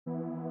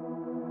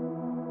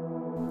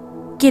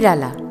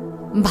কেরালা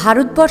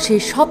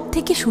ভারতবর্ষের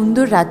সবথেকে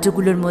সুন্দর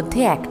রাজ্যগুলোর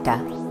মধ্যে একটা।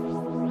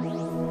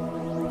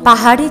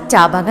 পাহাড়ের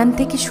চা বাগান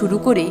থেকে শুরু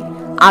করে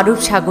আরব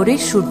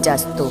সাগরের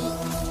সূর্যাস্ত,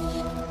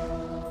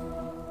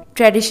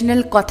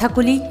 ট্র্যাডিশনাল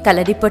কথাকলি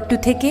কালারিপাট্টু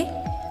থেকে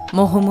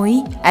মোহময়ী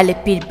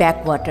অ্যালেপ্পির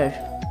ব্যাকওয়াটার,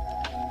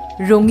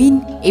 রঙিন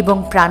এবং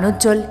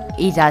প্রাণোজ্জ্বল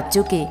এই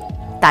রাজ্যকে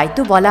তাই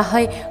তো বলা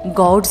হয়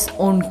গডস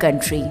ওন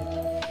কান্ট্রি।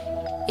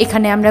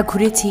 এখানে আমরা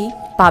ঘুরেছি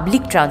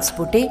পাবলিক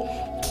ট্রান্সপোর্টে,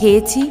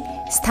 খেয়েছি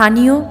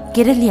স্থানীয়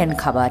কেরালিয়ান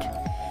খাবার।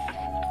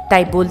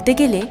 তাই বলতে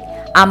গেলে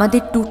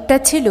আমাদের ট্যুরটা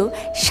ছিল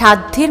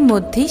সাধ্যের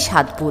মধ্যেই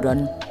স্বাদ পূরণ।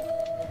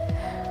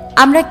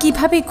 আমরা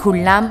কিভাবে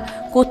ঘুরলাম,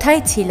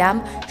 কোথায় ছিলাম,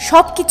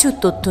 সব কিছুর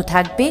তথ্য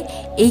থাকবে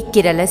এই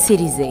কেরালা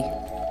সিরিজে।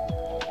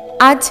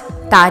 আজ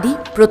তারই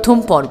প্রথম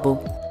পর্ব।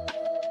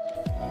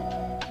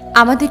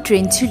 আমাদের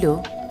ট্রেন ছিল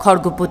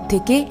খড়গপুর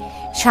থেকে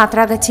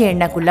সাঁতরাগাছি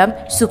এর্নাকুলাম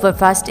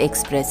সুপারফাস্ট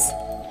এক্সপ্রেস।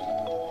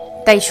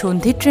 তাই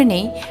সন্ধ্যের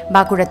ট্রেনেই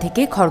বাঁকুড়া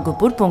থেকে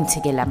খড়গপুর পৌঁছে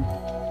গেলাম।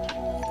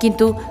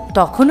 কিন্তু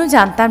তখনও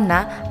জানতাম না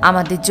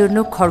আমাদের জন্য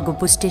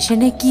খড়গপুর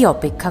স্টেশনে কি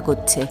অপেক্ষা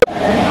করছে।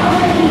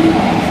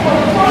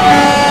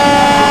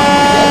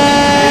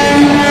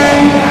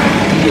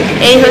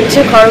 এই হচ্ছে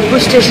খড়গপুর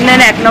স্টেশনের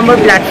 1 নম্বর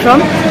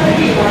প্ল্যাটফর্ম,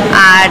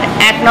 আর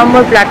 1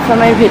 নম্বর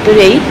প্ল্যাটফর্মের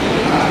ভেতরেই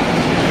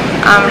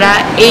আমরা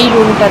এই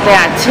রুমটাতে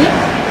আছি।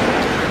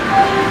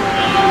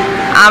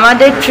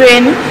 আমাদের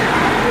ট্রেন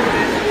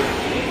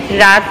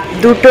রাত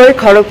 2টোয়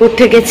খড়গপুর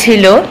থেকে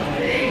ছিল,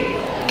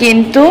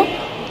 কিন্তু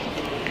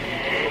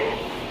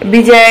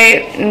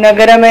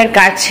বিজয়নগরমের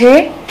কাছে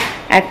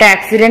একটা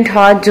অ্যাক্সিডেন্ট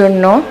হওয়ার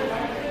জন্য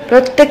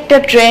প্রত্যেকটা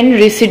ট্রেন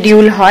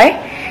রিশিডিউল হয়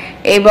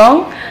এবং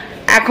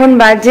এখন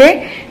বাজে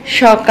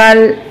সকাল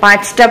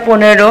 5টা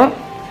 15।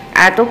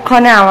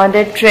 এতক্ষণে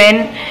আমাদের ট্রেন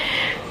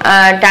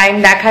টাইম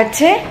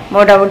দেখাচ্ছে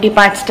মোটামুটি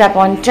 5টা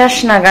 50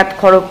 নাগাদ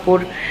খড়গপুর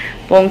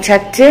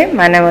পৌঁছাচ্ছে,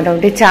 মানে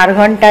মোটামুটি 4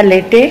 ঘন্টা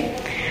লেটে।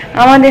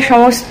 আমাদের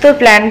সমস্ত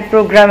প্ল্যান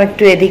প্রোগ্রাম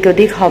একটু এদিক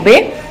ওদিক হবে,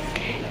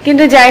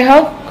 কিন্তু যাই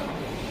হোক,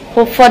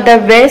 হোপ ফর দ্য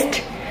বেস্ট।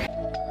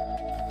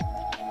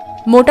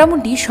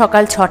 মোটামুটি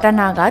সকাল 6টা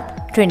নাগাদ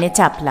ট্রেনে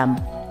চাপলাম।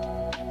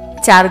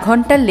 4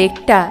 ঘন্টার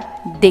লেটটা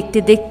দেখতে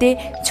দেখতে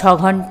 6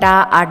 ঘন্টা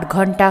 8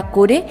 ঘন্টা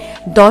করে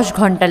 10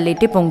 ঘন্টা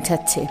লেটে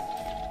পৌঁছাচ্ছে।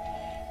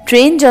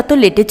 ট্রেন যত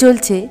লেটে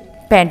চলছে,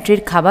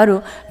 প্যান্ট্রির খাবারও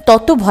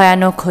তত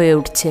ভয়ানক হয়ে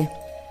উঠছে।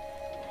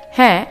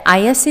 হ্যাঁ,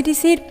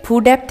 আইআরসিটিসির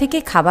ফুড অ্যাপ থেকে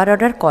খাবার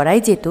অর্ডার করাই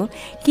যেত,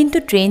 কিন্তু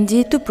ট্রেন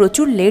যেহেতু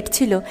প্রচুর লেট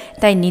ছিল,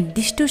 তাই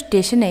নির্দিষ্ট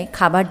স্টেশনে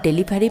খাবার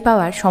ডেলিভারি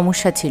পাওয়ার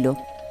সমস্যা ছিল।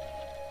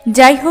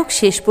 যাই হোক,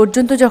 শেষ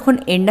পর্যন্ত যখন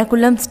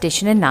এর্নাকুলাম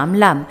স্টেশনে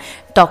নামলাম,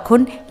 তখন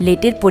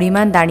লেটের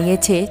পরিমাণ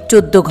দাঁড়িয়েছে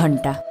 14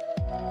 ঘন্টা।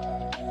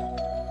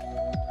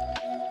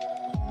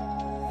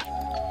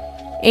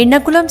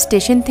 এর্নাকুলাম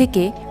স্টেশন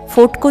থেকে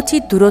ফোর্ট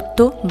কোচির দূরত্ব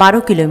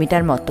 12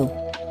 কিলোমিটার মতো।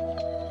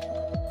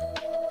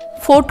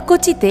 ফোর্ট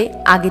কোচিতে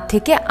আগে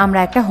থেকে আমরা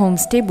একটা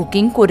হোমস্টে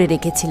বুকিং করে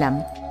রেখেছিলাম।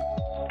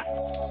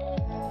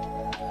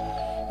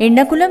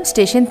 এর্নাকুলাম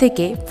স্টেশন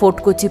থেকে ফোর্ট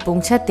কোচি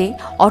পৌঁছাতে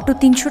অটো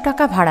 300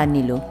 টাকা ভাড়া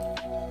নিল।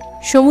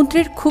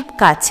 সমুদ্রের খুব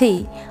কাছেই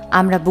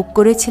আমরা বুক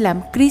করেছিলাম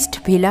ক্রিস্ট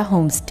ভিলা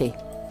হোমস্টে।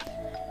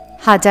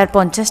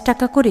 1050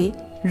 টাকা করে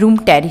রুম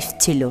ট্যারিফ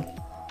ছিল।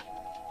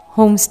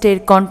 হোমস্টের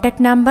কন্ট্যাক্ট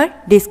নাম্বার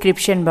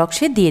ডেসক্রিপশন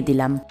বক্সে দিয়ে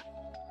দিলাম।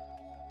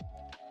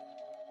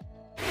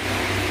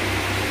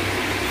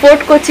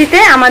 ফোর্ট কোচিতে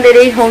আমাদের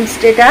এই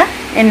হোমস্টেটা,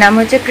 এর নাম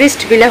হচ্ছে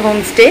ক্রিস্ট ভিলা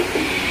হোমস্টে।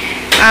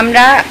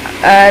 আমরা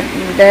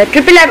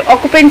ট্রিপল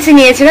অকুপেন্সি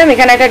নিয়েছিলাম।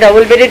 এখানে একটা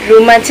ডবল বেডেড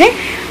রুম আছে,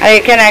 আর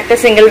এখানে একটা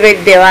সিঙ্গেল বেড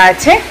দেওয়া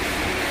আছে।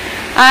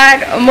 আর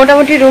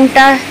মোটামুটি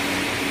রুমটা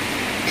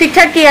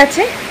ঠিকঠাকই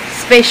আছে,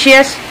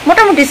 স্পেশিয়াস,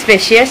 মোটামুটি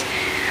স্পেশিয়াস।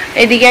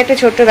 এদিকে একটা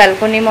ছোট্ট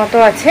ব্যালকনি মতো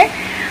আছে,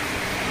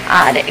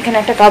 আর এখানে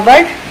একটা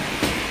কাবার্ড,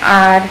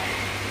 আর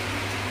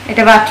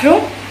এটা বাথরুম।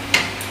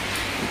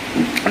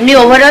 এমনি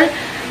ওভারঅল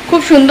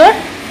খুব সুন্দর,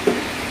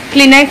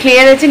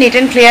 ক্লিয়ার আছে, নিট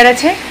অ্যান্ড ক্লিয়ার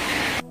আছে।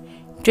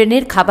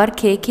 ট্রেনের খাবার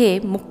খেয়ে খেয়ে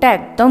মুখটা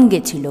একদম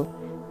গেছিল,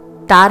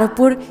 তার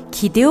উপর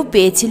খিদেও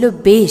পেয়েছিল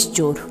বেশ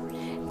জোর।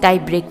 তাই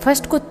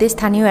ব্রেকফাস্ট করতে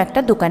স্থানীয় একটা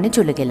দোকানে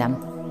চলে গেলাম।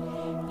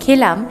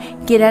 খেলাম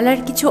কেরালার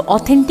কিছু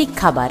অথেন্টিক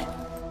খাবার।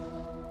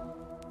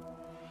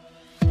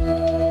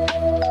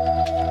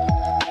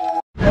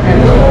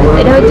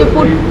 এটা হচ্ছে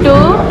পুট্টু,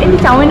 এটি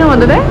চাউমিনের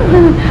মতো, তাই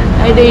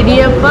এটা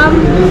ইডিয়াপ্পাম,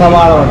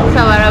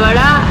 সাবারা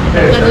বাড়া,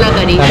 কাতলা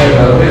কারি।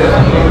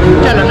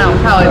 চলো নাও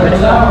খাওয়া।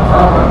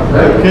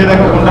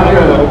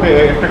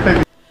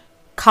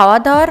 খাওয়া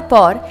দাওয়ার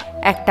পর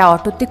একটা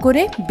অটোতে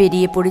করে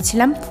বেরিয়ে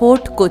পড়েছিলাম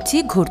ফোর্ট কোচি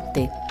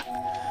ঘুরতে।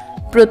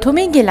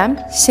 প্রথমেই গেলাম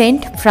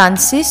সেন্ট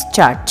ফ্রান্সিস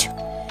চার্চ।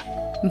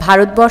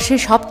 ভারতবর্ষের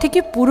সবথেকে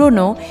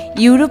পুরনো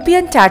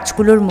ইউরোপিয়ান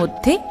চার্চগুলোর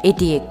মধ্যে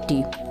এটি একটি।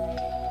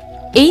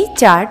 এই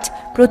চার্চ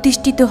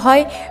প্রতিষ্ঠিত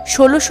হয়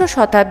 1600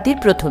 শতাব্দীর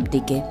প্রথম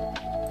দিকে।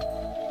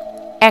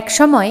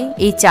 একসময়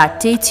এই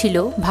চার্চেই ছিল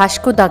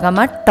ভাস্কো দা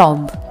গামার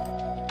টম্ব।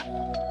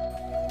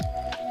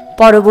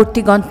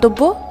 পরবর্তী গন্তব্য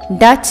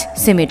ডাচ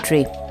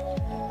সিমেট্রি।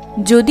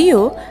 যদিও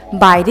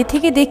বাইরে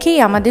থেকে দেখেই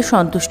আমাদের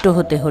সন্তুষ্ট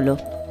হতে হলো।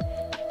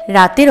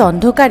 রাতের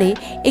অন্ধকারে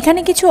এখানে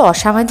কিছু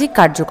অসামাজিক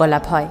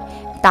কার্যকলাপ হয়,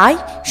 তাই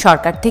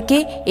সরকার থেকে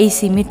এই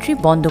সিমেট্রি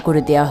বন্ধ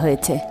করে দেওয়া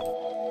হয়েছে।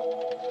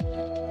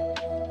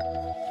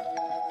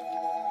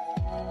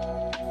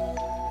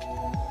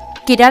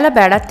 কেরালা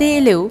বেড়াতে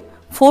এলেও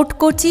ফোর্ট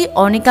কোচি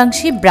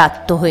অনেকাংশেই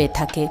ব্রাত্য হয়ে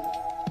থাকে,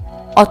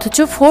 অথচ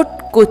ফোর্ট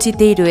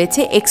কোচিতেই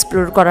রয়েছে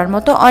এক্সপ্লোর করার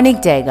মতো অনেক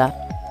জায়গা।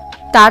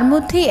 তার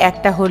মধ্যেই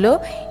একটা হলো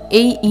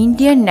এই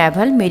ইন্ডিয়ান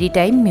নেভাল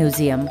মেরিটাইম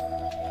মিউজিয়াম,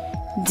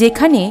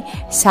 যেখানে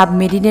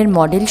সাবমেরিনের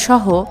মডেল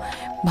সহ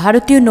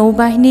ভারতীয়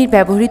নৌবাহিনীর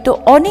ব্যবহৃত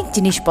অনেক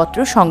জিনিসপত্র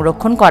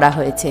সংরক্ষণ করা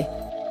হয়েছে।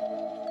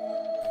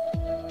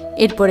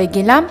 এরপরে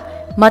গেলাম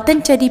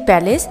মাতনচারি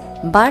প্যালেস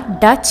বা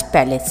ডাচ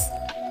প্যালেস।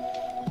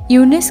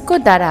 ইউনেস্কো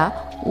দ্বারা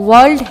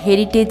ওয়ার্ল্ড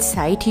হেরিটেজ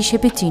সাইট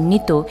হিসেবে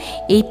চিহ্নিত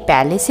এই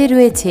প্যালেসে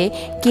রয়েছে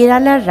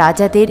কেরালার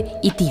রাজাদের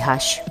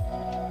ইতিহাস।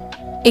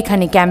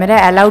 এখানে ক্যামেরা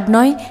অ্যালাউড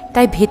নয়,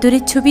 তাই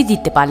ভেতরের ছবি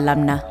দিতে পারলাম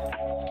না।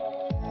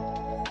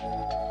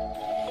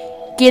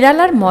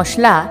 কেরালার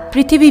মশলা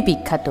পৃথিবী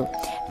বিখ্যাত,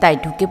 তাই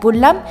ঢুকে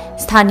পড়লাম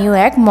স্থানীয়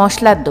এক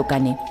মশলার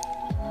দোকানে।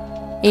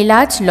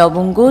 এলাচ,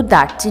 লবঙ্গ,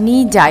 দারচিনি,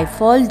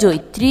 জায়ফল,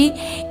 জৈত্রী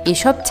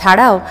এসব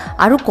ছাড়াও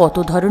আরও কত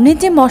ধরনের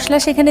যে মশলা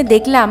সেখানে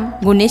দেখলাম,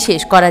 গুণে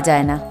শেষ করা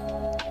যায় না।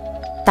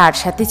 তার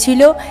সাথে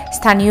ছিল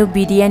স্থানীয়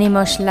বিরিয়ানি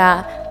মশলা,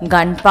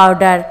 গান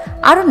পাউডার,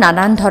 আরও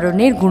নানান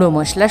ধরনের গুঁড়ো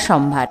মশলার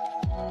সম্ভার।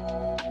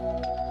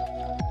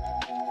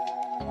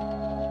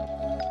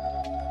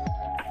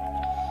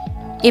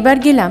 এবার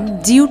গেলাম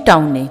জিউ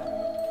টাউনে।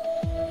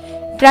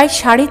 প্রায়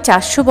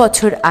 450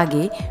 বছর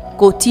আগে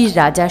কোচির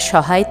রাজার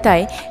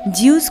সহায়তায়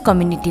জিউস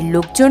কমিউনিটির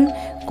লোকজন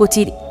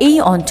কোচির এই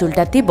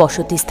অঞ্চলটাতে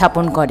বসতি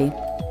স্থাপন করে।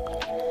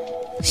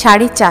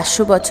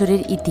 450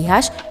 বছরের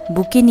ইতিহাস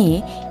বুকে নিয়ে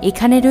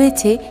এখানে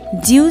রয়েছে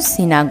জিউস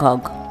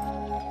সিনাগগ,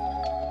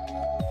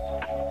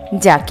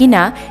 যা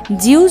কিনা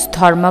জিউস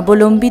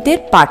ধর্মাবলম্বীদের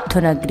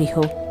প্রার্থনা গৃহ।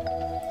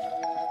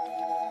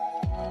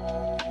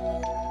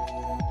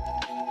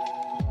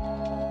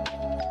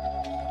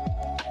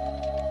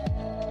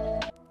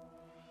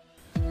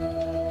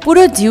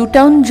 পুরো জিউ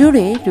টাউন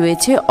জুড়ে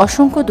রয়েছে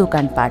অসংখ্য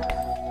দোকানপাট।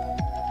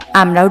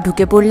 আমরাও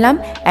ঢুকে পড়লাম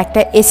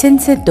একটা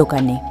এসেন্সের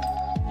দোকানে।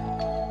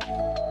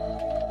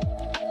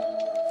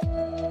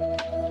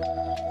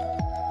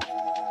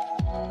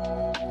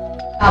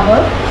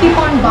 Keep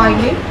on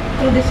boiling.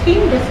 Through the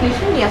steam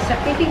distillation, we are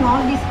separating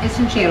all these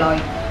essential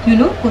oil. You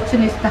know, Kochi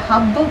is the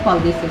hub of all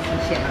these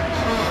essential oil.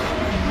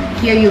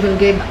 Here you will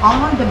get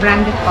all the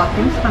branded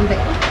cottons from the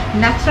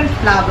natural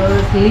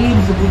flowers,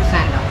 leaves, roots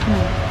and all.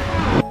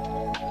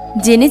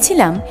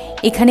 জেনেছিলাম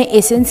এখানে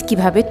essence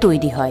কিভাবে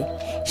তৈরি হয়।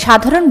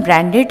 সাধারণ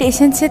branded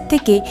এসেন্সের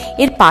থেকে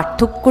এর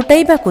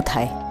পার্থক্যটাই বা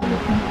কোথায়?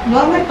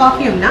 Normal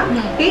perfume, na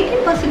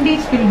 80%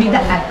 will be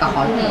the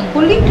alcohol.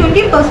 Only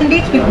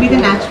 20% will be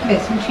the natural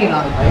essential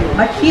oil.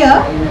 But here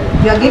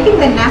you are getting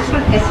the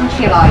natural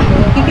essential oil.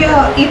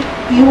 If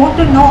you want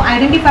to know,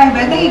 identify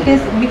whether it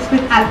is mixed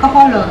with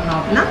alcohol or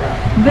not, na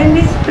when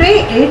we spray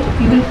it,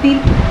 you will feel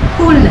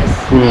coolness.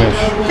 Yes.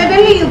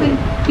 Suddenly you will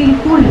feel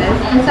coolness,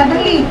 and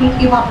suddenly it will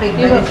evaporate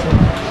very soon.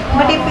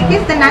 But if it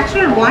is the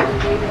natural one,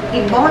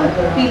 it won't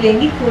feel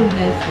any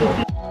coolness.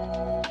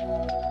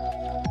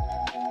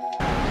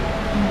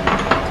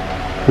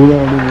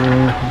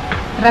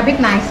 Rub it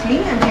nicely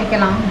and take a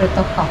long breath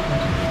of coffee.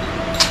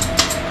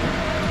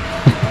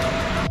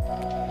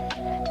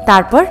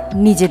 তারপর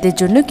নিজেদের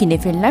জন্য কিনে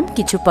ফেললাম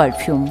কিছু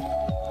perfume.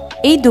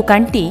 এই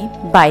দোকানটি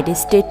বাইরের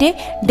স্টেটে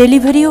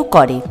ডেলিভারিও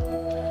করে।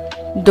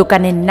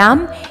 দোকানের নাম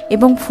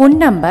এবং ফোন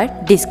নাম্বার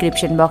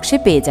ডিসক্রিপশন বক্সে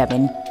পেয়ে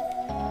যাবেন।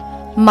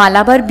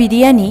 মালাবার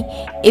বিরিয়ানি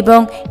এবং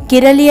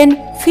কেরালিয়ান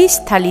ফিশ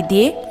থালি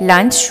দিয়ে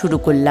লাঞ্চ শুরু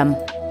করলাম।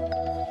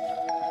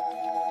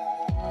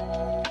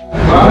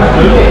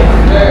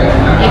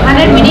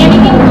 এখানের বিরিয়ানি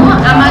কিন্তু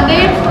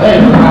আমাদের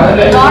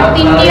নর্থ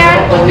ইন্ডিয়ার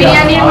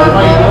বিরিয়ানির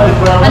মতো,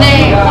 মানে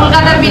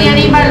কলকাতার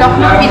বিরিয়ানি বা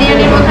লখনৌ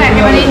বিরিয়ানির মতো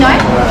একেবারেই নয়।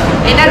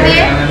 এটাতে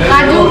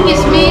কাজু,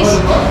 কিশমিশ,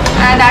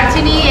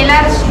 দারচিনি,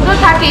 এলাচ তো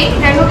থাকেই,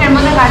 যাই হোক এর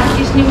মধ্যে কাজু,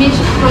 কিশমিশ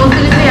সমস্ত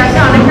কিছুই আছে।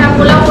 অনেকটা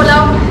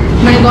পোলাও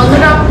মানে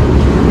গন্ধটা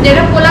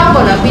যেটা পোলাও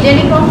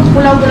বিরিয়ানি কম,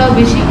 পোলাও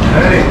বেশি।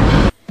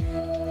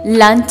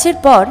 লাঞ্চের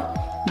পর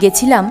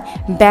গেছিলাম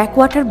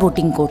ব্যাকওয়াটার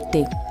বোটিং করতে।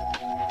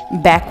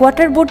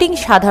 ব্যাকওয়াটার বোটিং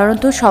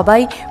সাধারণত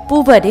সবাই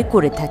পুবারে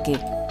করে থাকে,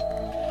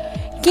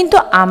 কিন্তু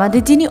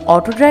আমাদের যিনি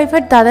অটো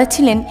ড্রাইভার দাদা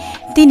ছিলেন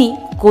তিনি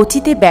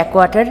কোচিতে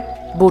ব্যাকওয়াটার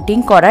বোটিং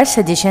করার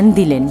সাজেশন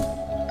দিলেন।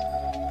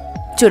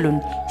 চলুন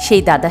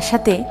সেই দাদার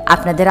সাথে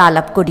আপনাদের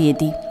আলাপ করিয়ে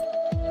দিই।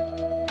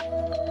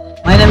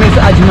 My name is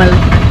Ajmal.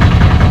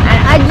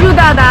 Ajju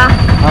dada,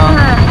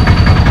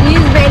 he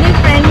is very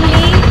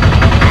friendly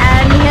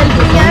and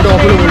helping us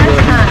very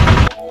much.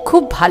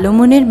 খুব ভালো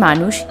মনের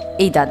মানুষ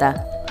এই দাদা।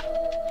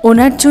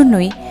 ওনার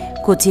জন্যই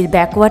কোচির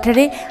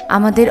ব্যাকওয়াটারে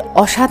আমাদের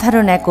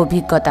অসাধারণ এক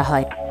অভিজ্ঞতা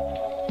হয়।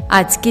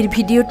 আজকের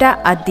ভিডিওটা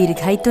আর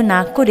দীর্ঘায়িত না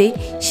করে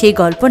সেই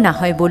গল্প না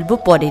হয় বলবো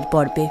পরের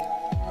পর্বে।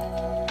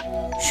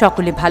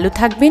 সকলে ভালো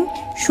থাকবেন,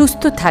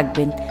 সুস্থ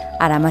থাকবেন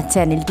আর আমার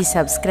চ্যানেলটি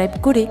সাবস্ক্রাইব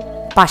করে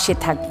পাশে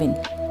থাকবেন।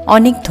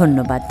 অনেক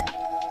ধন্যবাদ।